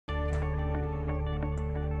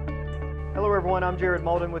Hello everyone, I'm Jared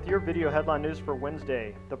Malden with your video headline news for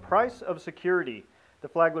Wednesday. The price of security. The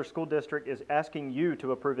Flagler School District is asking you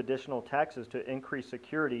to approve additional taxes to increase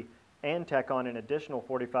security and tack on an additional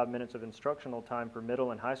 45 minutes of instructional time for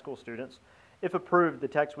middle and high school students. If approved, the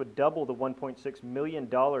tax would double the $1.6 million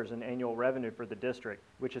in annual revenue for the district,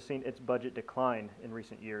 which has seen its budget decline in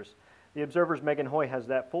recent years. The Observer's Megan Hoy has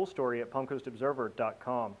that full story at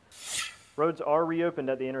PalmCoastObserver.com. Roads are reopened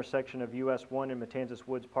at the intersection of US 1 and Matanzas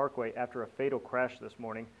Woods Parkway after a fatal crash this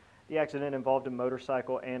morning. The accident involved a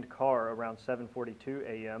motorcycle and car around 7:42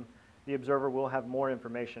 a.m. The Observer will have more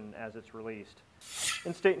information as it's released.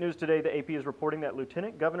 In state news today, the AP is reporting that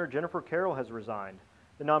Lieutenant Governor Jennifer Carroll has resigned.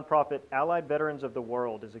 The nonprofit Allied Veterans of the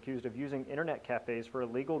World is accused of using internet cafes for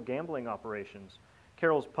illegal gambling operations.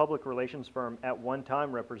 Carroll's public relations firm at one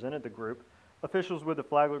time represented the group. Officials with the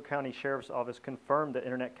Flagler County Sheriff's Office confirmed the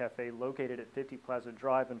internet cafe located at 50 Plaza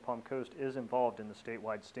Drive in Palm Coast is involved in the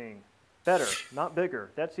statewide sting. Better, not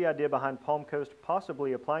bigger. That's the idea behind Palm Coast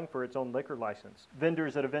possibly applying for its own liquor license.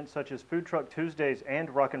 Vendors at events such as Food Truck Tuesdays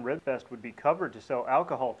and Rock and Rib Fest would be covered to sell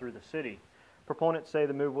alcohol through the city. Proponents say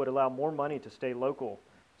the move would allow more money to stay local.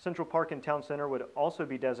 Central Park and Town Center would also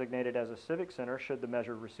be designated as a civic center should the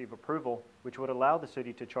measure receive approval, which would allow the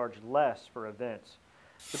city to charge less for events.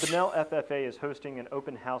 The Bunnell FFA is hosting an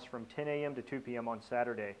open house from 10 a.m. to 2 p.m. on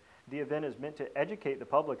Saturday. The event is meant to educate the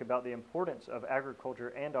public about the importance of agriculture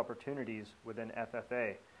and opportunities within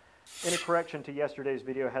FFA. In a correction to yesterday's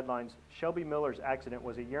video headlines, Shelby Miller's accident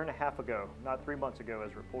was a year and a half ago, not 3 months ago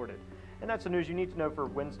as reported. And that's the news you need to know for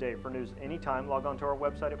Wednesday. For news anytime, log on to our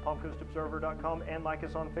website at PalmCoastObserver.com and like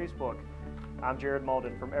us on Facebook. I'm Jared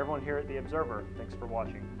Malden. From everyone here at The Observer, thanks for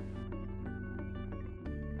watching.